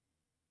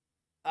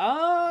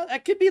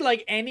 That could be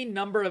like any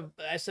number of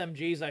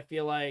SMGs, I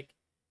feel like.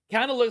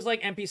 Kind of looks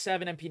like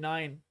MP7,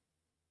 MP9.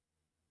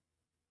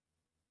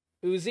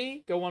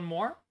 Uzi, go one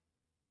more?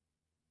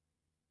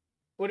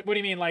 What do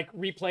you mean, like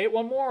replay it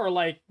one more or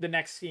like the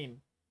next scene?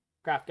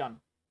 Craft gun.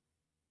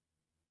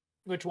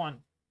 Which one?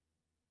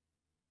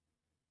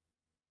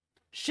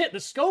 Shit, the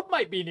scope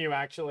might be new,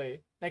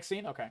 actually. Next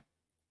scene? Okay.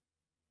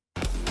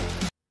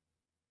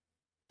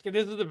 Okay,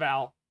 this is the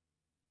Val.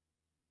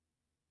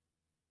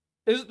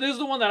 This is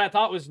the one that I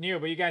thought was new,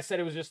 but you guys said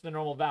it was just the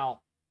normal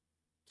Val.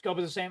 Scope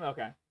is the same?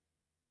 Okay.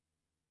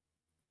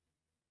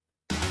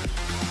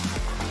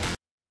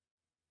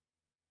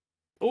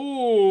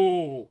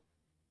 Ooh.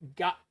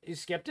 You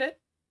skipped it?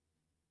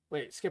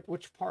 Wait, skip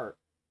which part?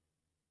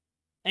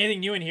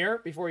 Anything new in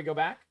here before we go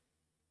back?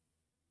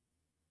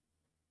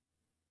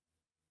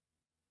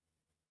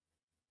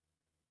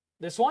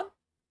 This one?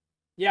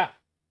 Yeah.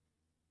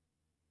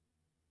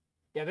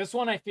 Yeah, this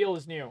one I feel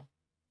is new.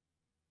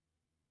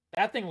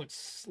 That thing looks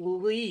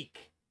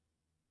sleek.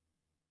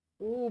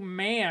 Oh,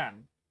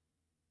 man.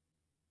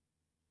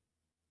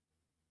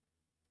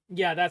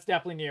 Yeah, that's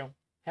definitely new.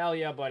 Hell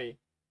yeah, buddy.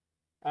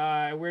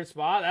 Weird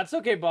spot. That's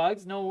okay,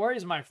 Bugs. No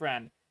worries, my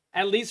friend.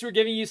 At least we're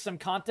giving you some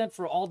content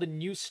for all the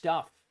new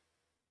stuff.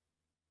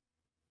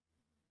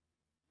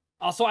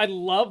 Also, I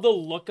love the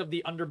look of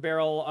the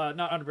underbarrel,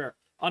 not underbarrel,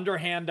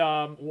 underhand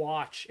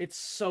watch. It's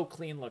so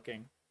clean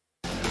looking.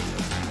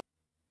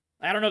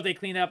 I don't know if they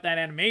cleaned up that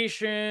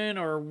animation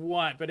or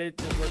what, but it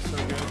looks so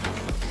good.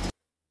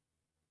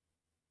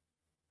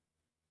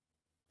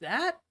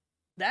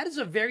 That is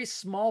a very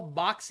small,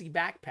 boxy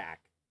backpack.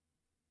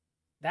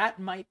 That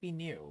might be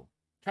new.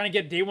 Trying to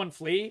get day one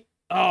flea?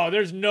 Oh,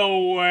 there's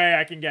no way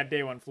I can get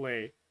day one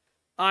flea.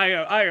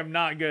 I am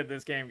not good at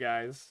this game,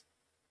 guys.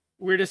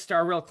 Weirdest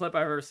Star Rail clip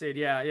I've ever seen.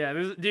 Yeah.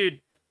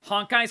 Dude,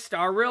 Honkai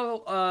Star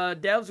Rail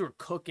devs were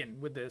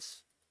cooking with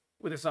this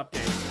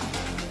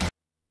update.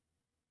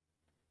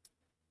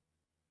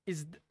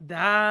 Is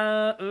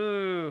that...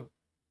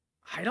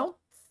 I don't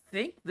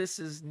think this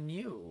is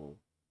new.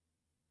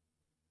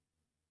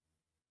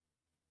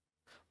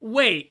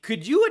 Wait,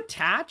 could you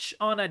attach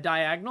on a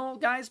diagonal,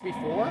 guys,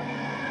 before?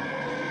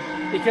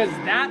 Because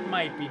that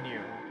might be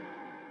new.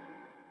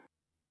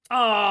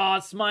 Aw,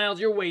 Smiles,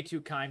 you're way too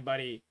kind,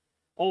 buddy.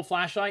 Old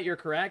flashlight, you're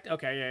correct?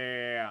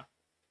 Okay, yeah.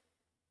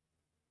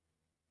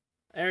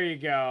 There you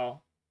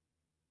go.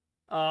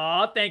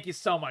 Aw, thank you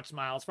so much,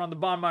 Smiles. From the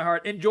bottom of my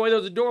heart. Enjoy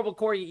those adorable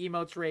Corgi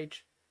emotes,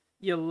 Rach.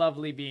 You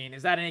lovely bean.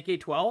 Is that an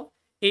AK-12?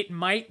 It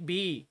might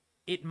be.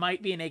 It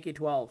might be an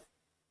AK-12.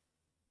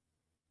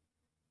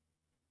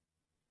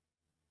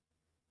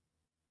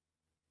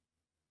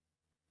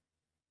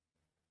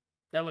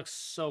 That looks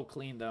so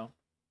clean, though.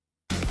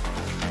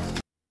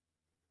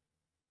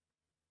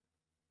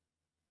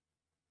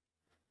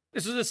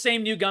 This is the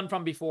same new gun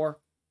from before.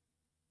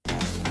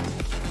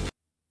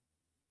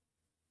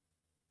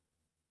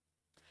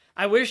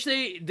 I wish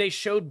they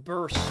showed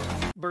burst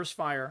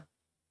fire.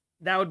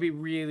 That would be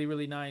really,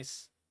 really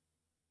nice.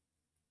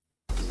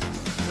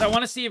 I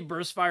want to see if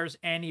burst fire is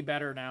any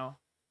better now.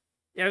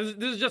 Yeah,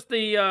 this is just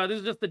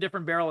the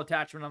different barrel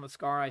attachment on the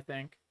Scar, I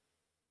think.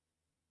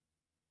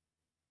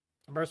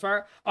 Burst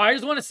fire. Oh, I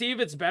just want to see if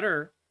it's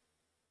better.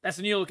 That's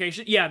the new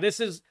location. Yeah,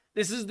 this is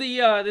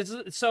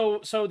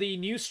the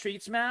new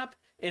streets map.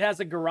 It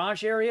has a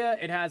garage area.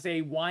 It has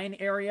a wine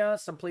area,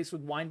 some place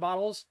with wine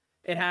bottles.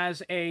 It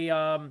has a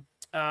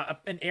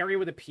an area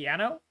with a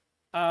piano.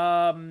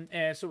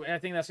 And so I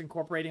think that's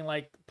incorporating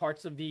like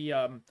parts of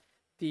the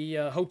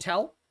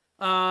hotel.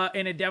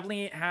 And it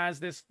definitely has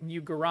this new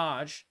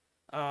garage.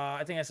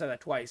 I think I said that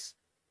twice.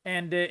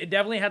 And it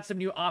definitely had some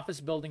new office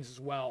buildings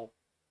as well.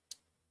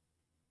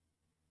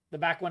 The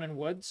back one in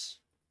woods.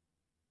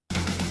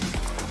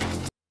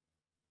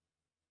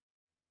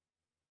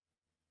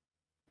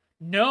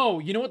 No,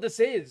 you know what this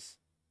is?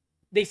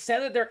 They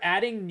said that they're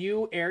adding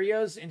new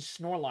areas in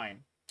Snoreline.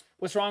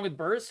 What's wrong with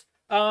Burst?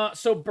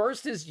 So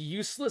Burst is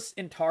useless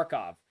in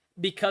Tarkov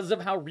because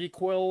of how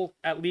recoil,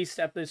 at least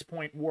at this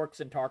point,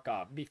 works in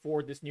Tarkov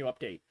before this new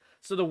update.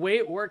 So the way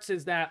it works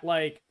is that,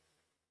 like,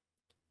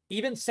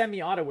 even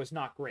semi-auto was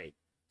not great.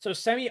 So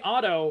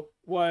semi-auto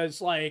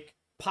was like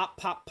pop,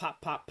 pop,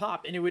 pop, pop,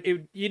 pop, and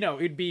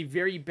it'd be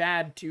very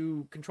bad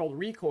to control the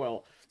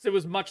recoil. So it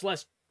was much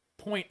less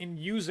point in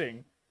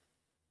using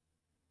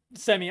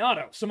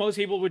semi-auto. So most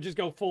people would just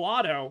go full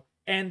auto,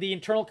 and the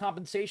internal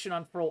compensation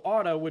on full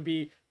auto would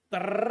be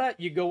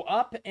you go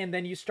up, and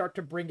then you start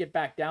to bring it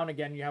back down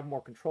again. You have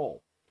more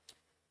control.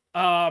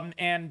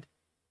 And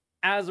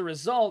as a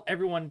result,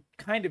 everyone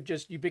kind of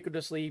just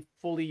ubiquitously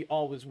fully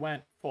always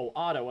went full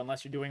auto,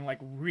 unless you're doing like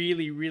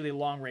really, really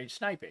long range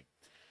sniping.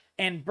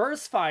 And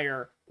burst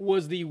fire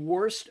was the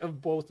worst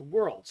of both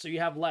worlds. So you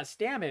have less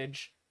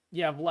damage,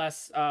 you have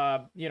less,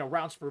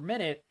 rounds per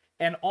minute,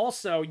 and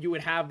also you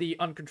would have the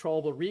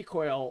uncontrollable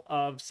recoil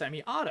of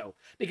semi-auto,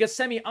 because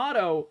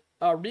semi-auto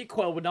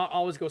recoil would not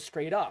always go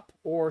straight up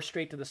or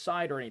straight to the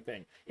side or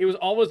anything. It was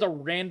always a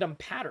random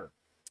pattern,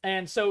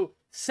 and so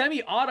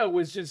semi-auto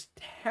was just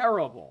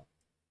terrible.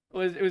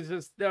 It was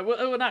just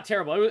well, not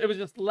terrible. It was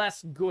just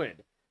less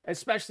good,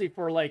 especially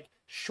for like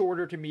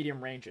shorter to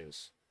medium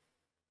ranges.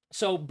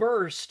 So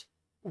burst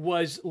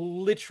was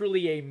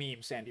literally a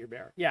meme, Sandy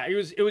Bear. Yeah, it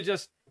was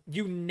just,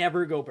 you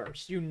never go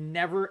burst. You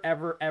never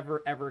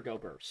ever go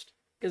burst,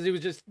 because it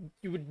was just,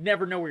 you would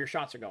never know where your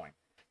shots are going.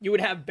 You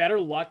would have better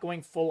luck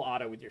going full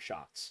auto with your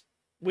shots,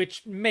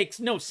 which makes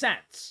no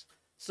sense.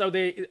 So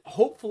they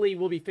hopefully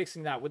will be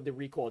fixing that with the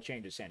recoil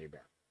changes, Sandy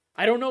Bear.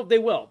 I don't know if they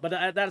will, but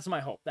that is my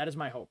hope. That is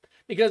my hope,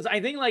 because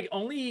I think like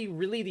only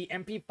really the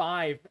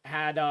MP5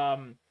 had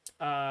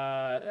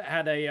the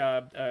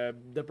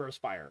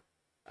burst fire.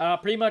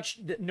 Pretty much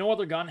no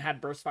other gun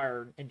had burst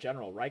fire in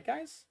general, right,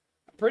 guys?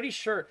 I'm pretty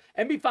sure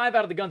MP5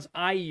 out of the guns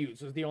I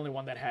used was the only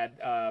one that had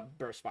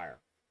burst fire,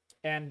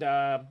 and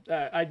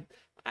I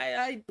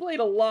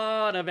played a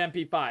lot of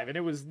MP5, and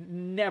it was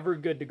never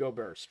good to go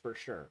burst for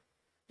sure.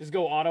 Just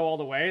go auto all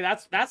the way.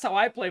 That's how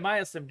I play my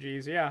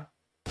SMGs. Yeah.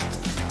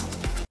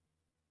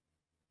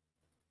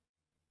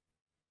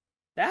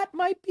 That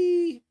might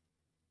be...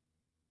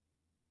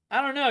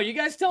 I don't know. You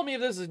guys tell me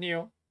if this is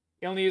new.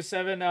 You only use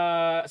 7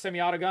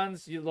 semi-auto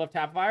guns. You love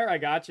tap fire? I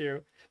got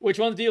you. Which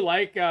ones do you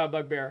like,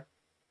 Bugbear?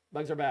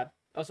 Bugs are bad.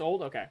 Oh, so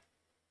old? Okay.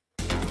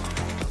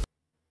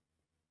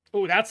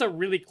 Oh, that's a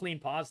really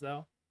clean pause,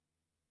 though.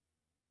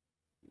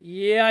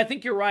 Yeah, I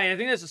think you're right. I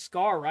think that's a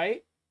SCAR,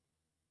 right?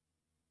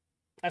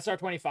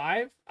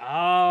 SR25?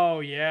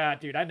 Oh, yeah,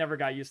 dude. I never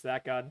got used to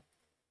that gun.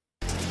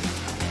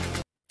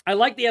 I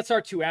like the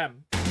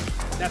SR2M.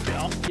 That's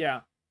the yeah.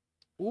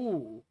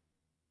 Ooh.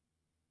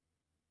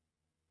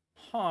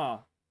 Huh.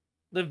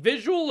 The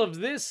visual of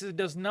this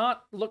does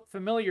not look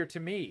familiar to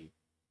me.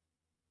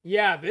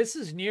 Yeah, this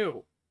is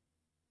new.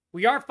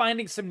 We are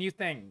finding some new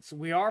things.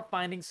 We are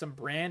finding some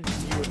brand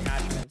new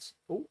attachments.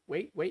 Oh,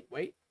 wait.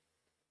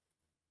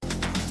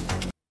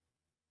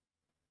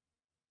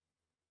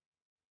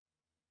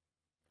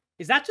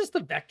 Is that just the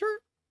vector?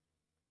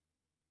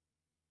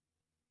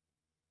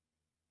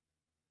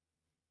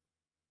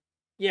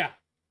 Yeah.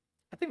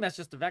 I think that's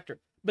just a vector.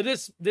 But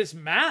this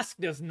mask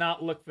does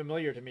not look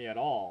familiar to me at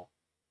all.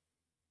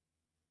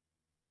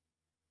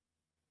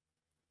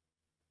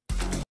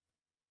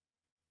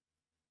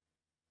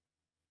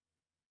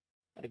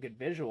 Got a good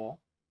visual.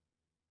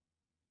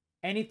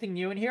 Anything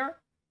new in here?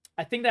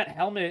 I think that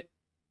helmet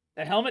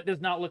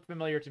does not look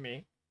familiar to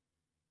me.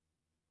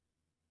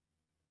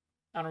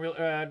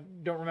 I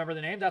don't remember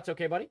the name. That's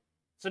okay, buddy.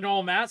 It's a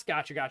normal mask.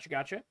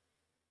 Gotcha.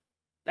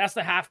 That's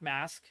the half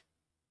mask.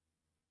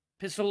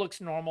 Pistol looks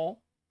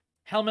normal.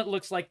 Helmet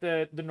looks like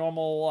the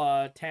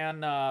normal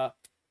tan.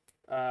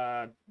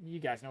 You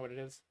guys know what it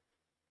is.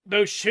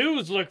 Those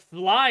shoes look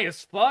fly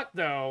as fuck,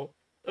 though.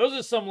 Those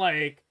are some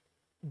like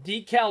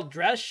decal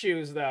dress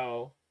shoes,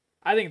 though.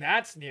 I think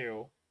that's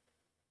new.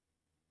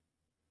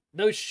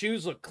 Those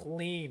shoes look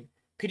clean.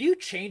 Could you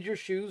change your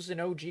shoes in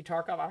OG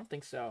Tarkov? I don't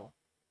think so.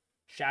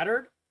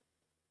 Shattered?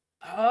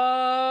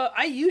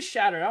 I use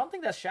Shattered. I don't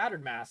think that's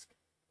Shattered mask.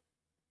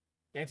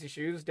 Fancy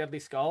shoes, Deadly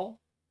Skull.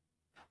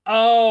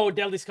 Oh,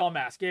 Deadly Skull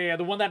mask. Yeah,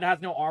 the one that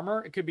has no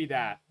armor. It could be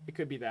that.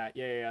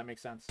 Yeah, that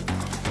makes sense.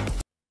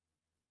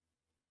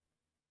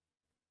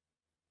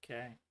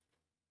 Okay.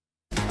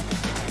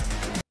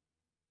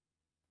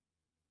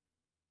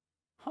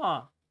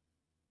 Huh.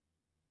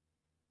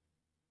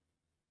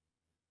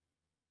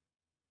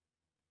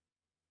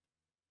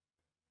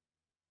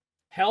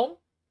 Helm?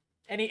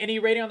 Any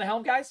rating on the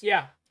helm, guys?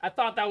 Yeah, I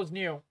thought that was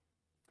new.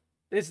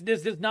 This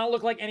does not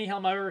look like any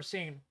helm I've ever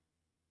seen.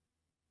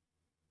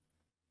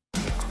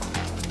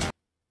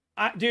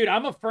 Dude,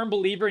 I'm a firm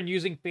believer in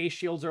using face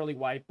shields early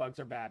white. Bugs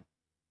are bad.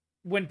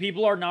 When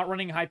people are not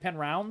running high pen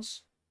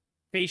rounds,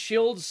 face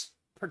shields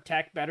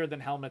protect better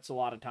than helmets a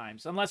lot of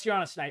times. Unless you're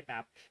on a snipe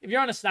map. If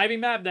you're on a sniping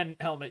map, then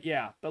helmet,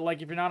 yeah. But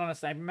like if you're not on a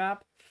sniping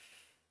map,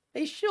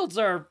 face shields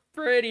are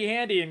pretty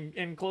handy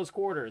in close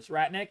quarters.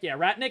 Ratnik? Yeah,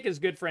 Ratnik is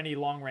good for any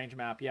long range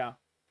map, yeah.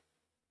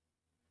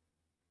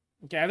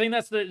 Okay, I think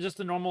that's just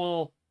the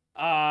normal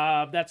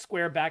that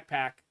square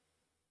backpack.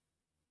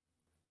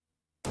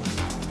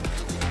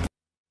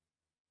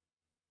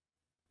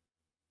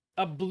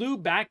 A blue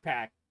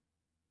backpack.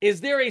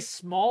 Is there a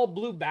small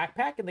blue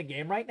backpack in the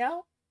game right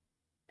now?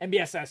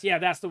 MBSS. Yeah,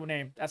 that's the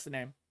name. That's the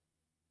name.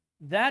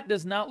 That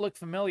does not look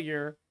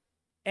familiar.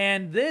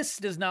 And this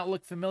does not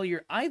look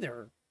familiar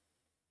either.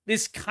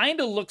 This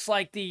kind of looks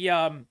like the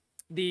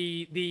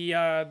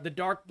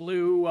dark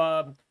blue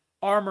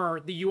armor,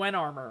 the UN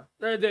armor,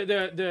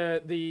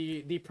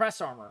 the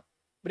press armor,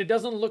 but it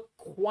doesn't look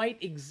quite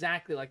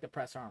exactly like the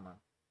press armor.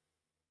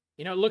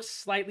 You know, it looks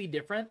slightly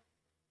different.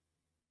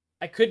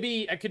 I could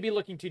be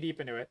looking too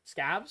deep into it.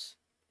 Scabs?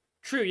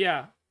 True,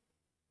 yeah.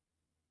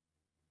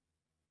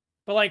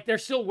 But like they're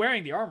still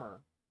wearing the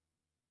armor.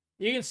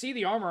 You can see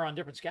the armor on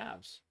different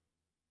scabs.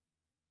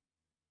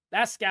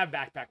 That's scab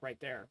backpack right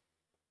there.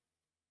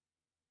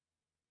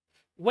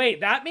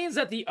 Wait, that means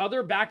that the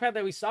other backpack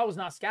that we saw was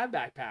not scab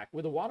backpack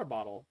with a water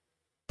bottle.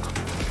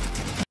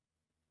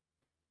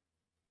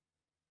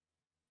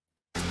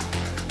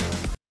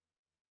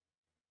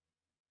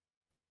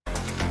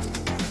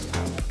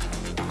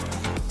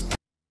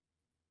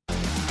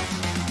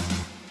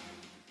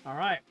 All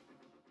right.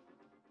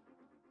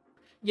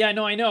 Yeah,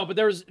 no, I know, but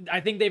I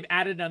think they've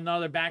added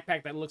another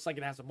backpack that looks like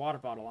it has a water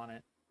bottle on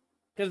it.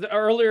 Because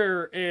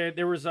earlier,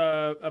 there was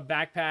a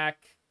backpack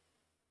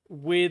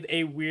with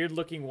a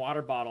weird-looking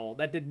water bottle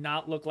that did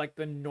not look like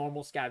the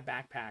normal Scav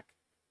backpack.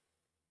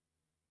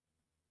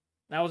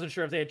 And I wasn't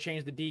sure if they had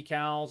changed the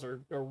decals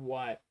or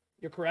what.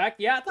 You're correct?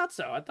 Yeah, I thought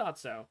so. I thought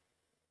so.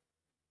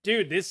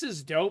 Dude, this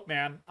is dope,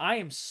 man. I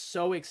am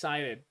so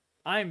excited.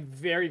 I'm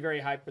very, very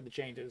hyped for the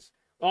changes.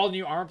 All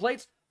new armor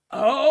plates?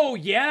 Oh,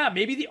 yeah.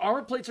 Maybe the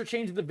armor plates are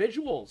changing the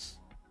visuals.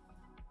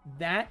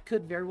 That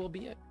could very well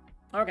be it.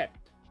 Okay.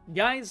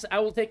 Guys, I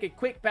will take a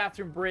quick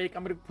bathroom break.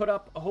 I'm going to put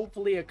up,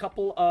 hopefully, a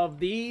couple of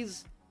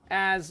these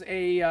as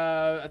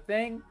a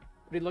thing.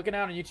 What are you looking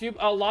at on YouTube?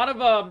 A lot of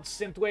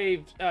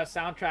synthwave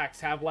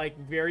soundtracks have, like,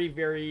 very,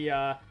 very,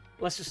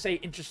 let's just say,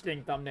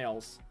 interesting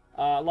thumbnails.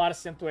 A lot of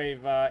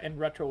synthwave and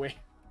retrowave.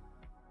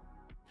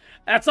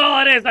 That's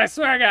all it is. I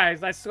swear,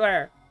 guys. I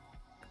swear.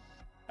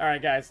 All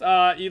right, guys.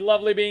 You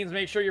lovely beings,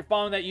 make sure you're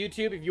following that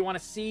YouTube. If you want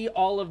to see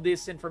all of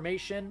this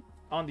information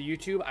on the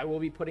YouTube, I will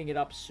be putting it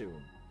up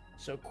soon.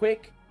 So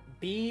quick,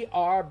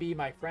 BRB,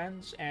 my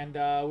friends, and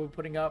we'll be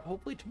putting up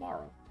hopefully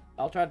tomorrow.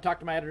 I'll try to talk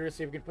to my editor to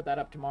see if we can put that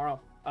up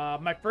tomorrow.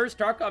 My first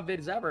Tarkov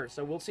vids ever,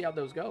 so we'll see how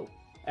those go.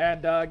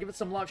 And give it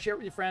some love, share it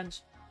with your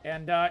friends,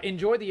 and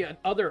enjoy the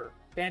other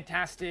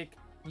fantastic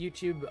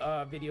YouTube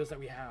videos that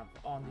we have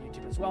on the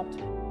YouTube as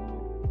well.